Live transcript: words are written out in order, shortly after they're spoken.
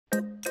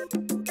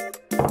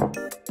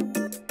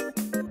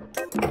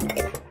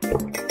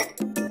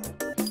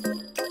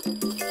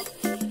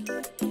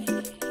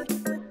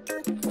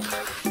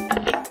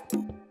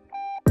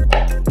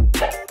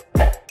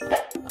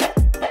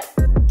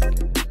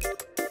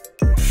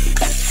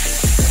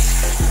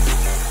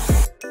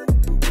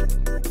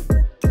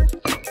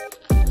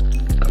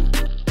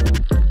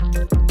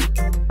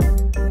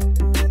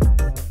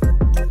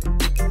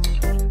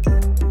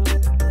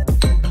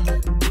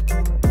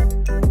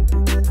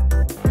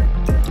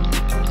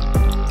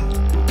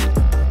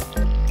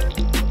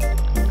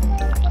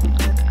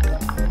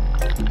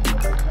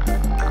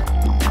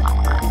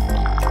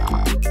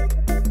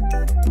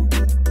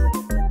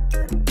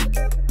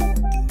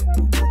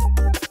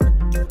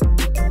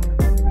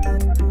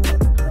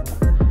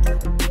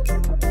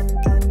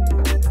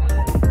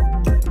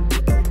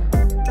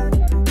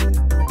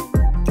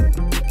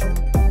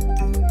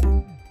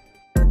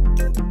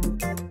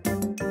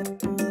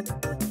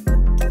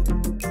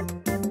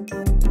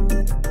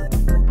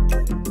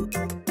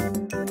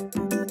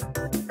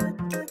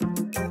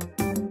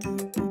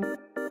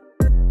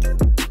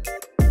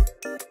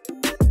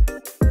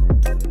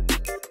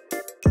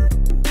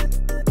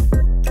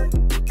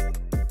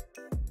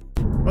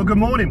good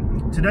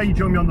morning. Today you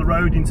join me on the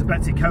road into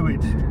Betty Coed.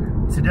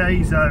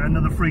 Today's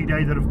another free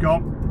day that I've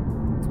got.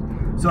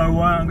 So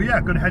yeah,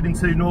 I'm going to head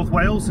into North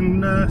Wales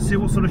and see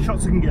what sort of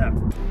shots I can get.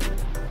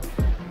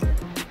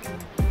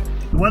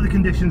 The weather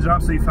conditions are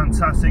absolutely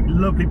fantastic,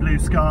 lovely blue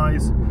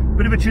skies.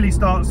 Bit of a chilly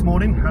start this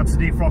morning, had to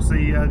defrost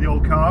the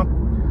old car.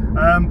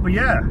 But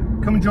yeah,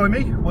 come and join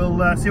me.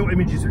 We'll see what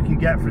images we can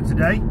get for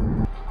today.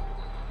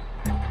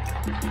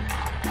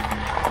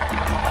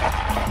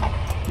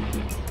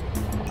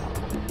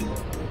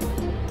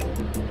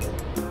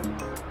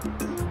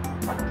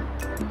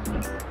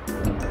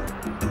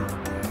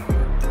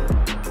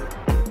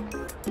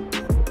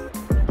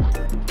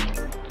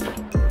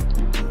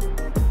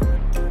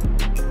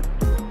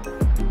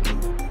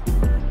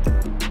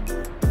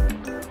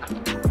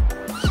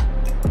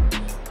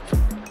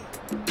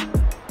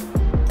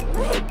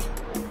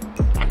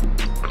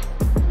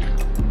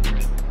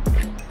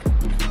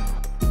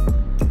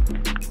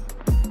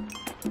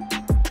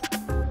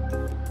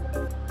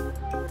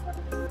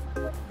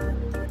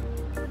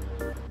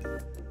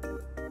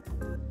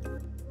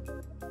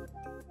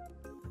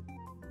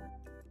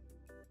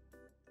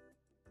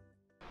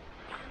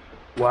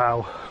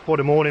 Wow, what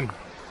a morning.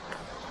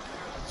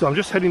 So I'm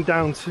just heading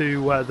down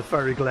to the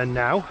Fairy Glen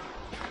now,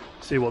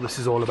 see what this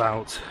is all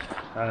about.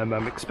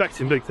 I'm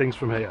expecting big things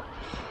from here,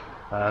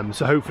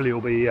 so hopefully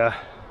it'll be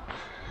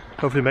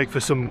hopefully make for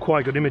some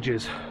quite good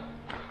images.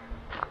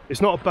 It's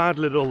not a bad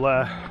little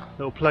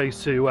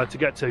place to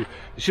get to.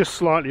 It's just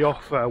slightly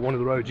off one of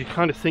the roads. You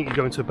kind of think you're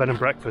going to a bed and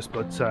breakfast,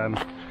 but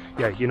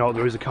yeah, you know,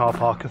 there is a car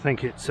park. I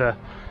think it's a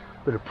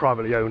bit of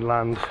privately owned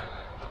land.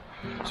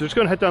 So just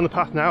going to head down the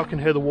path now. I can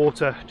hear the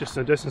water just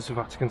in the distance. In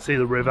fact, I can see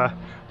the river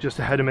just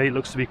ahead of me. It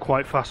looks to be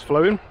quite fast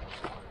flowing,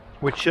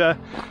 which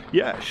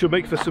yeah, should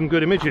make for some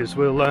good images.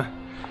 We'll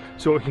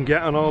see what we can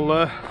get, and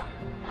I'll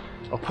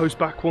post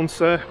back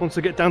once I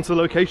get down to the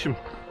location.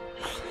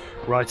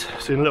 Right,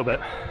 see you in a little bit.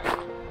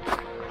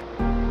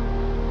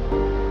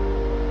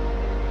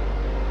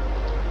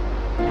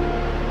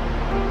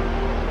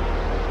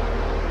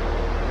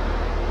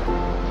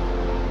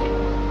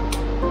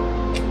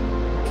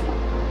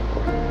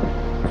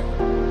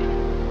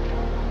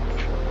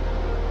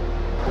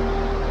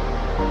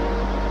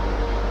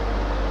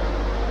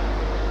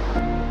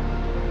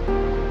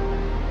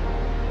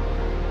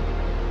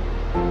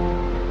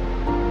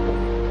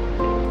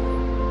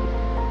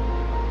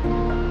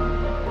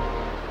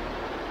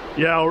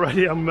 Yeah,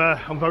 already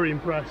I'm very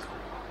impressed.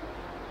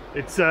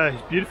 It's a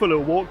beautiful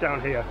little walk down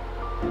here.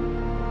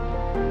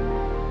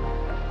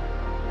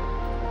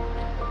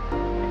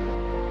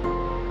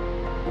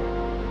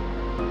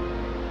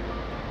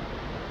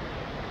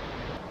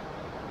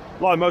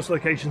 Like most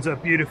locations are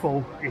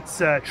beautiful. It's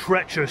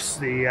treacherous,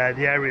 the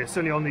area,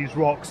 certainly on these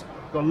rocks.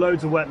 Got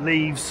loads of wet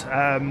leaves,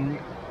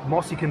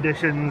 mossy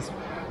conditions,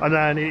 and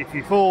then if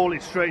you fall,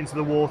 it's straight into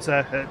the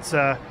water. It's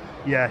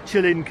yeah,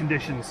 chilling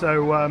conditions.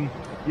 So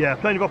yeah,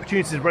 plenty of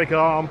opportunities to break an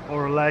arm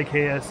or a leg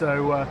here.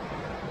 So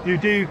if you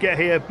do get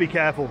here, be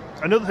careful.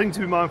 Another thing to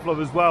be mindful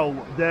of as well,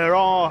 there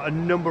are a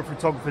number of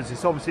photographers.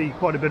 It's obviously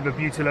quite a bit of a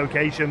beauty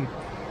location.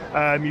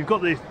 You've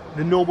got the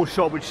normal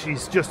shot, which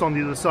is just on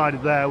the other side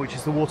of there, which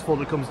is the waterfall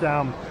that comes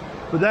down.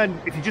 But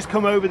then if you just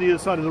come over the other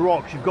side of the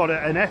rocks, you've got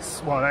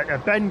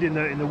a bend in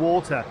the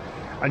water.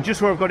 And just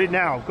where I've got it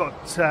now, I've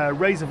got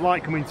rays of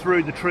light coming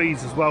through the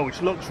trees as well,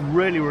 which looks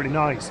really, really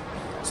nice.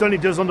 Certainly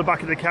does on the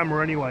back of the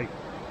camera anyway.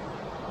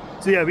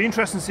 So yeah, it'll be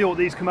interesting to see what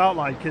these come out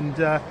like, and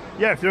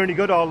yeah, if they're any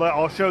good,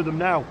 I'll show them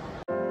now.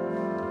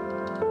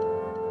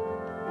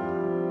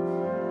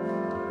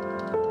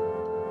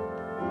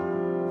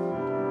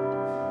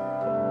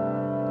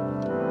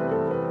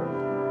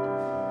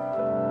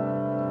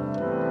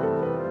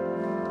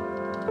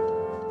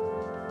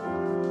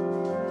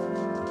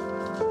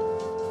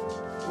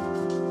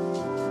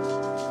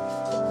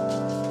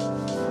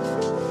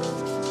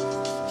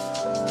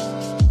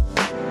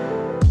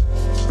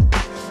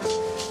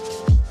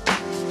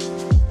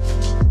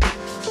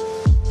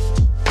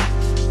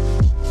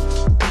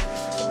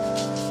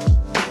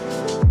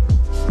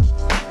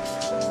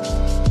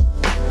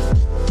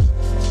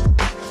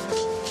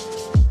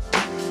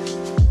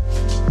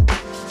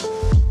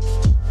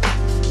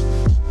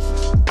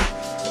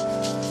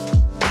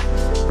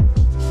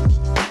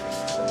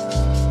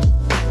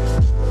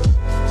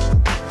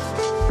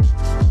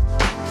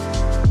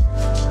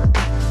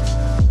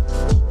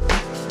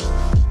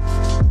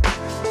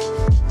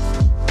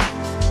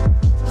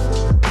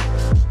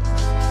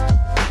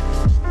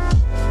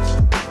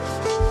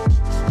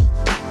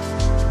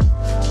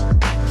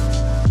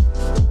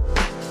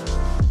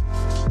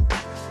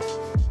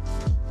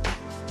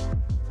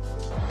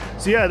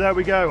 So yeah, there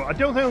we go. I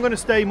don't think I'm going to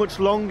stay much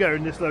longer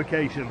in this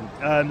location.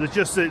 There's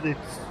just it's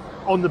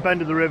on the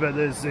bend of the river.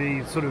 There's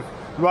the sort of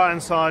right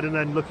hand side and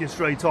then looking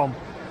straight on.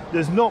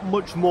 There's not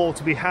much more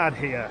to be had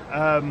here.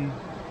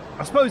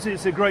 I suppose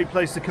it's a great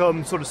place to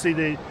come, sort of see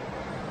the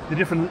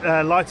different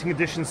lighting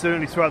conditions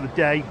certainly throughout the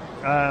day.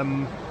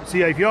 So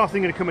yeah, if you are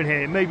thinking of coming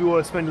here, it may be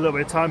worth spending a little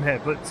bit of time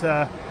here.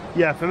 But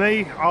yeah, for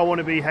me, I want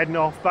to be heading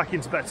off back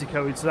into Betsy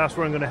Coed, so that's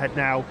where I'm going to head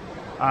now,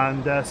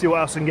 and see what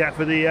else I can get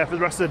for the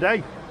rest of the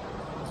day.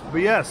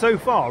 But yeah, so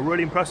far,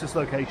 really impressed with this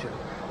location.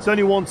 It's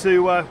only one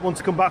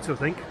to come back to, I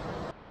think.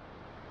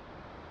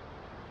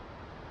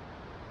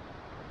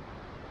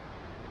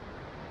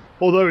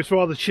 Although it's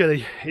rather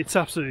chilly, it's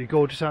absolutely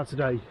gorgeous out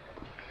today.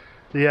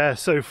 The air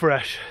so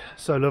fresh,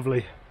 so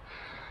lovely.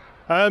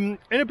 In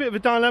a bit of a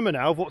dilemma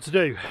now of what to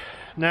do.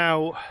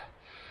 Now,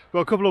 I've got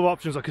a couple of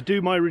options. I could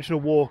do my original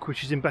walk,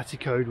 which is in Betsy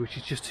Coed, which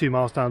is just 2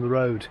 miles down the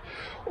road,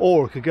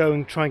 or I could go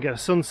and try and get a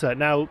sunset.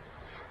 Now,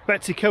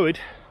 Betsy Coed,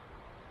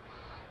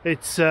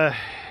 it's a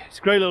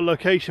great little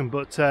location,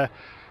 but I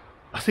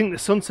think the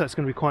sunset's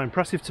going to be quite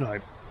impressive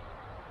tonight.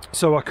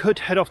 So I could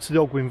head off to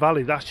the Ogwyn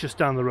Valley, that's just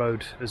down the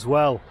road as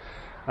well.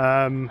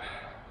 So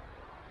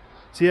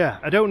yeah,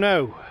 I don't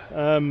know.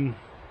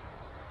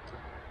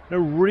 No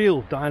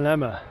real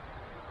dilemma.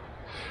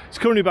 It's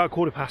currently about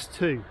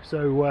 2:15,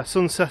 so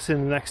sunset's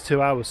in the next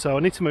 2 hours, so I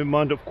need to move my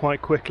mind up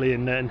quite quickly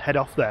and head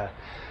off there.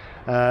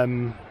 I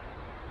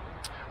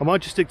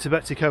might just stick to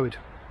Betsy Coed.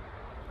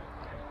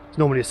 It's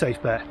normally a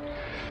safe bet.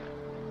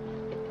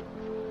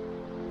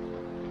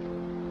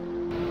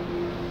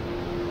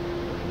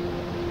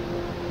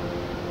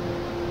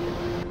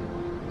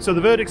 So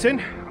the verdict's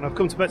in, and I've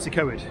come to Betsy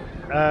Coed.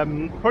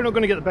 Probably not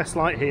going to get the best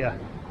light here.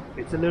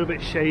 It's a little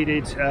bit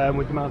shaded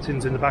with the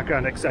mountains in the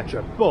background,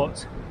 etc.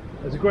 But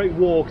there's a great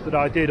walk that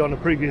I did on a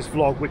previous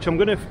vlog, which I'm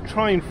going to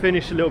try and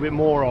finish a little bit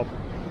more of,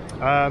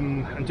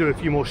 and do a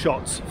few more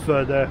shots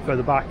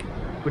further back.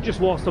 But just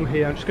whilst I'm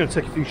here, I'm just going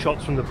to take a few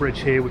shots from the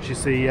bridge here, which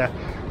is the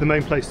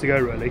main place to go,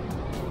 really.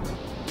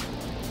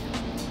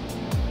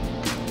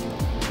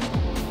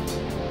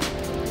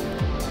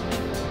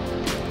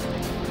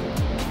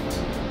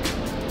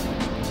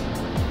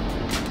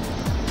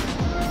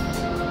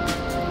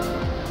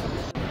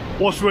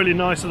 What's really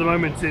nice at the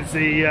moment is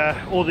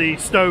all the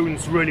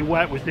stones really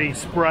wet with the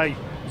spray.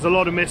 There's a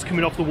lot of mist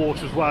coming off the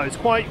water as well. It's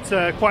quite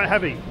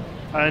heavy,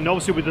 and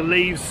obviously with the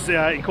leaves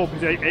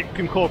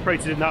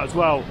incorporated in that as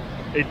well,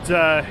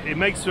 it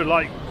makes it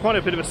like quite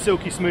a bit of a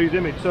silky smooth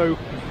image. So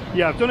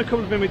yeah, I've done a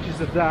couple of images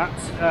of that,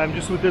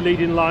 just with the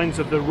leading lines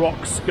of the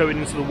rocks going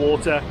into the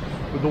water,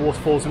 with the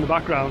waterfalls in the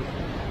background.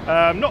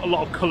 Not a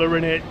lot of colour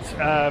in it.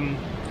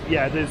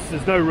 Yeah,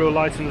 there's no real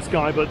light in the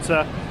sky, but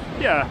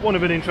yeah, one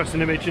of an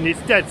interesting image, and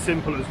it's dead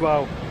simple as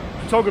well.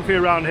 Photography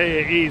around here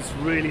is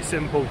really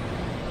simple.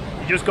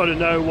 You just got to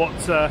know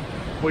what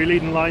your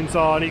leading lines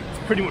are, and it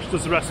pretty much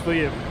does the rest for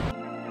you.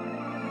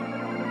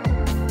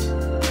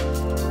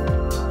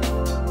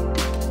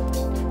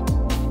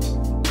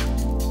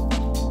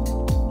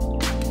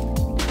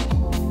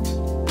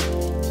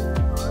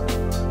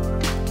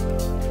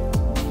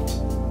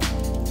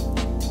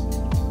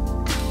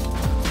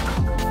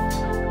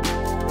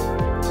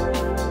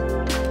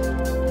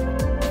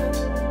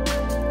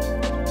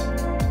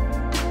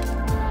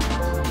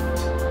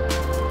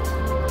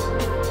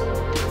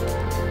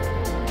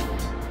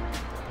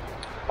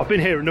 I've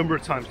been here a number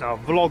of times now.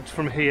 I've vlogged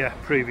from here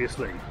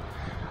previously,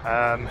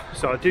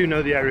 so I do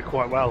know the area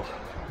quite well.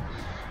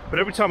 But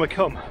every time I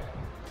come,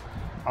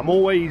 I'm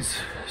always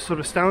sort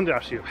of astounded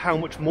actually of how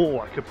much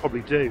more I could probably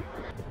do.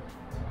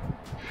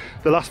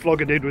 The last vlog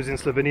I did was in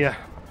Slovenia,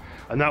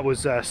 and that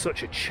was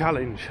such a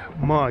challenge.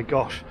 My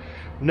gosh,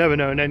 never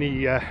known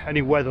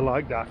any weather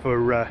like that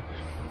for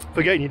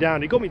getting you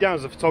down. It got me down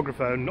as a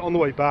photographer, and on the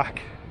way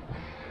back,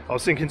 I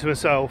was thinking to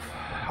myself,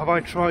 have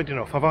I tried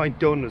enough? Have I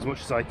done as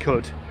much as I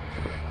could?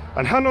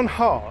 And hand on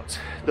heart,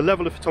 the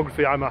level of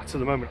photography I'm at the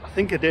moment, I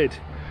think I did.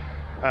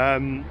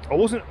 I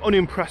wasn't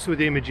unimpressed with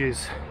the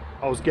images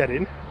I was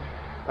getting.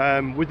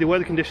 With the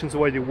weather conditions the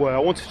way they were, I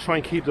wanted to try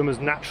and keep them as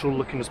natural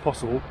looking as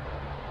possible.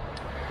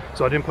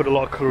 So I didn't put a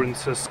lot of colour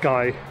into the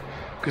sky,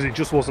 because it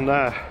just wasn't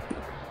there.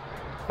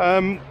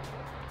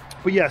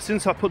 But yeah,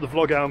 since I put the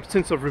vlog out,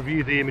 since I've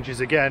reviewed the images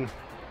again,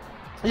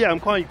 yeah,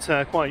 I'm quite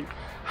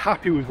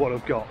happy with what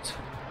I've got.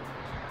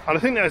 And I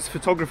think that as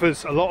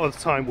photographers, a lot of the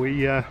time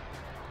we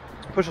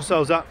push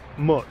ourselves that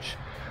much,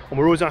 and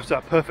we're always after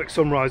that perfect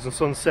sunrise and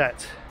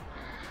sunset.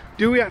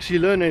 Do we actually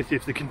learn anything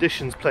if the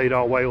conditions played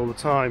our way all the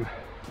time?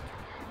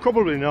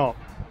 Probably not.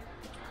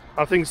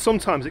 I think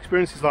sometimes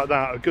experiences like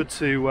that are good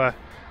to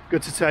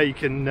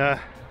take, and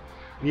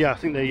yeah, I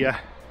think they're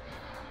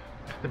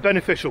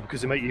beneficial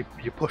because they make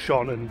you push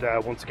on and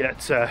want to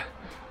get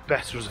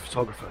better as a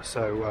photographer.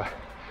 So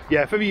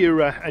yeah, if ever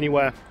you're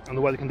anywhere and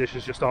the weather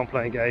conditions just aren't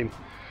playing game,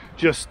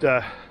 just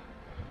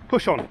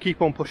push on,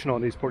 keep on pushing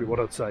on is probably what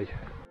I'd say.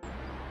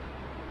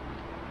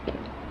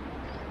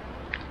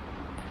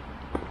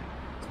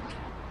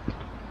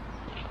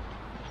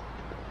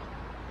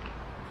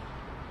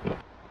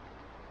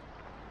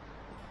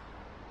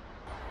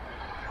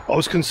 I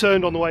was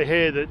concerned on the way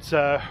here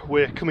that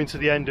we're coming to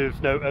the end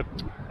of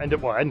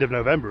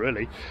November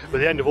really, but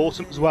the end of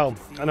autumn as well,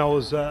 and I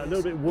was a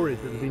little bit worried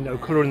that there'd be no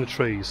colour in the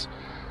trees.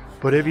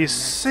 But have you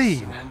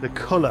seen the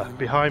colour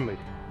behind me?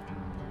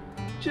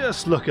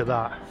 Just look at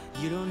that.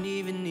 You don't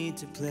even need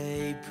to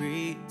play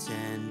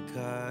pretend,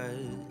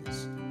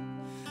 'cause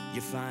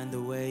you find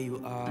the way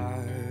you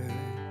are.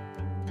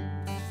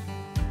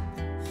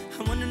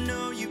 I wanna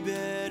know you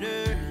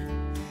better,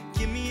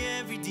 give me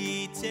every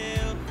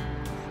detail.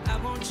 I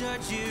won't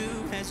judge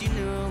you, as you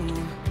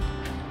know.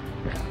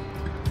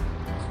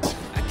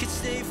 I could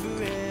stay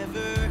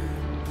forever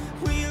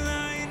when you're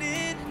lying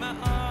in my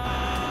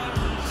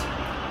arms.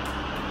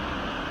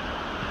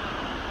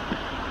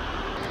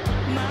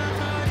 My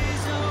heart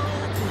is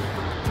open,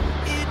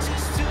 it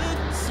just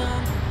took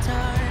some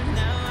time.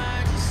 Now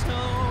I just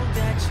hope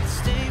that you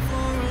stay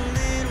for a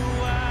little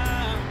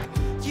while.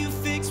 You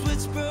fix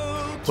what's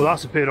broken. Well,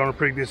 that's appeared on a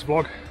previous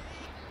vlog.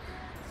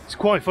 It's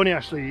quite funny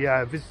actually,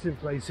 visiting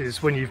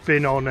places when you've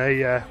been on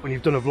a when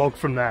you've done a vlog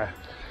from there.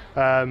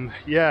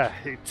 Yeah,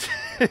 it's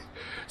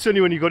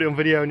certainly when you got it on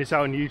video and it's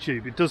out on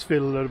YouTube, it does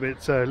feel a little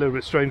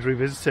bit strange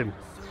revisiting.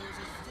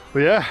 But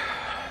yeah,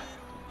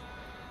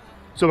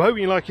 so I'm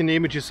hoping you're liking the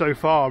images so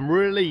far. I'm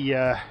really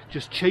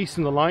just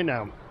chasing the light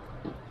now.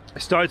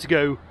 It started to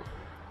go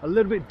a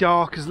little bit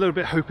dark, there's a little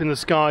bit of hope in the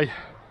sky.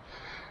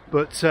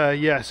 But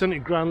yeah, certainly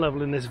at ground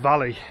level in this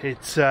valley,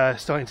 it's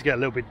starting to get a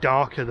little bit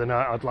darker than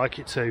I'd like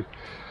it to.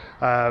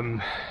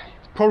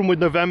 Problem with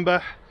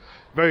November,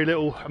 very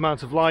little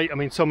amount of light. I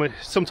mean,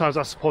 sometimes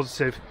that's a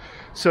positive.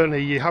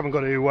 Certainly you haven't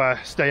got to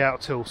stay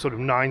out till sort of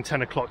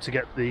 9-10 o'clock to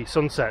get the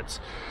sunsets.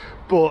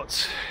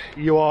 But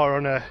you are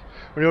on when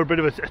you're a bit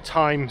of a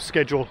time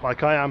schedule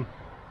like I am,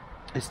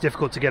 it's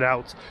difficult to get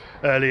out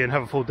early and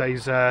have a full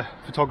day's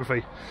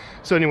photography.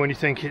 Certainly when you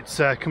think it's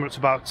coming up to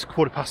about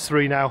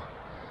 3:15 now.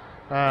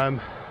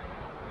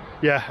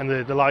 Yeah, and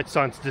the light's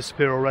starting to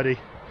disappear already.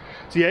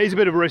 So yeah, it's a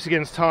bit of a race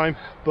against time,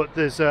 but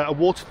there's a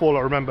waterfall, I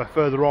remember,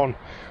 further on,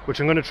 which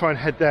I'm going to try and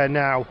head there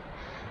now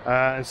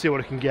and see what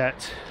I can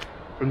get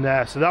from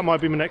there. So that might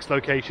be my next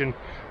location,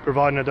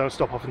 providing I don't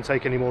stop off and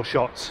take any more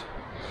shots.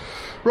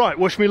 Right,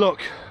 wish me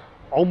luck.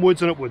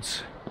 Onwards and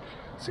upwards.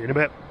 See you in a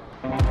bit.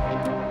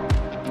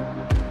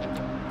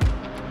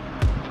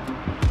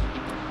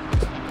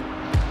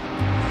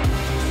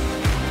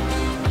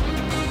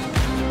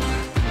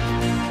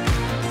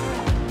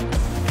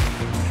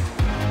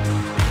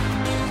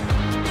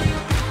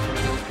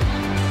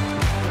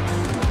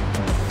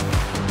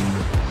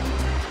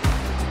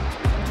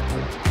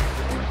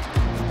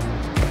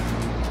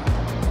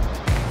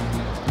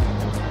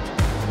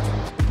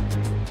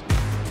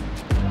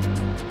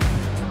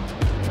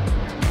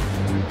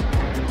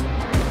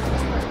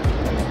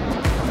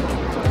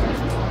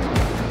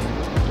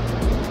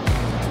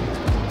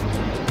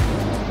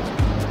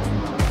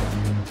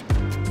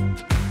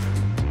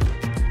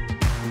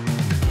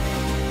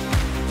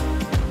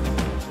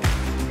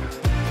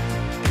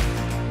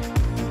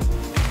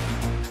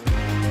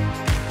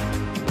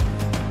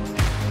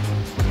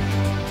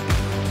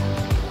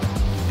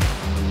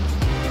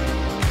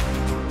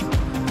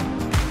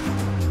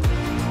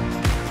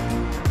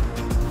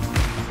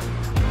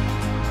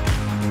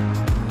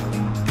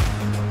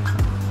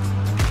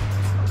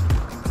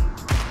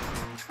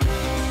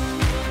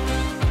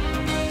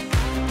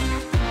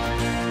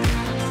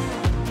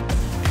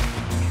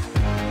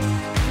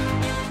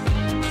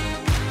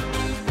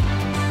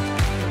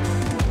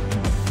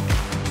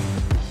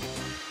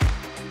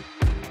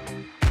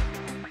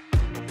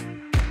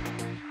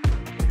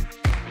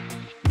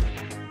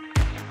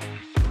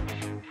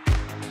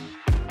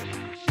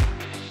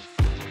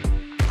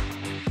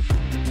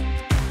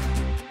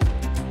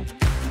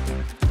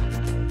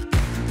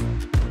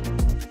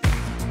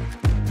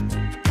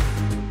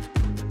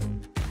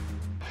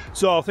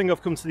 So I think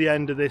I've come to the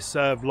end of this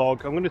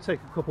vlog. I'm going to take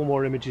a couple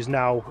more images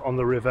now on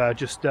the river,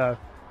 just sort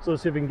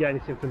of see if we can get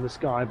anything from the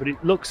sky, but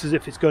it looks as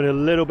if it's going a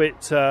little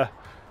bit flat,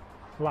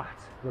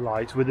 the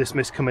light, with this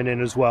mist coming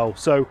in as well.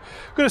 So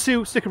I'm going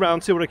to stick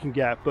around, see what I can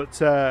get, but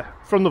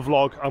from the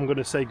vlog I'm going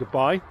to say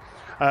goodbye.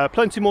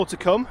 Plenty more to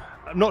come.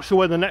 I'm not sure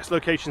where the next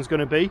location is going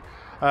to be,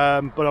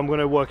 but I'm going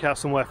to work out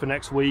somewhere for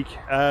next week.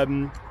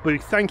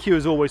 But thank you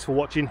as always for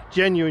watching.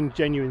 Genuine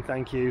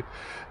thank you.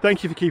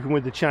 Thank you for keeping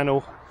with the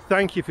channel.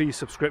 Thank you for your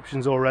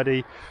subscriptions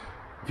already.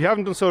 If you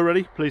haven't done so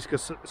already, please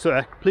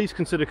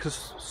consider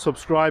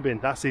subscribing.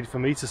 That's easy for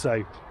me to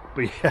say.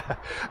 But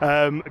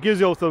yeah, give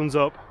us your thumbs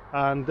up,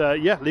 and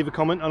yeah, leave a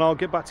comment and I'll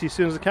get back to you as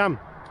soon as I can.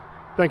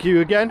 Thank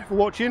you again for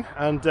watching,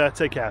 and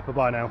take care. Bye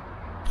bye now.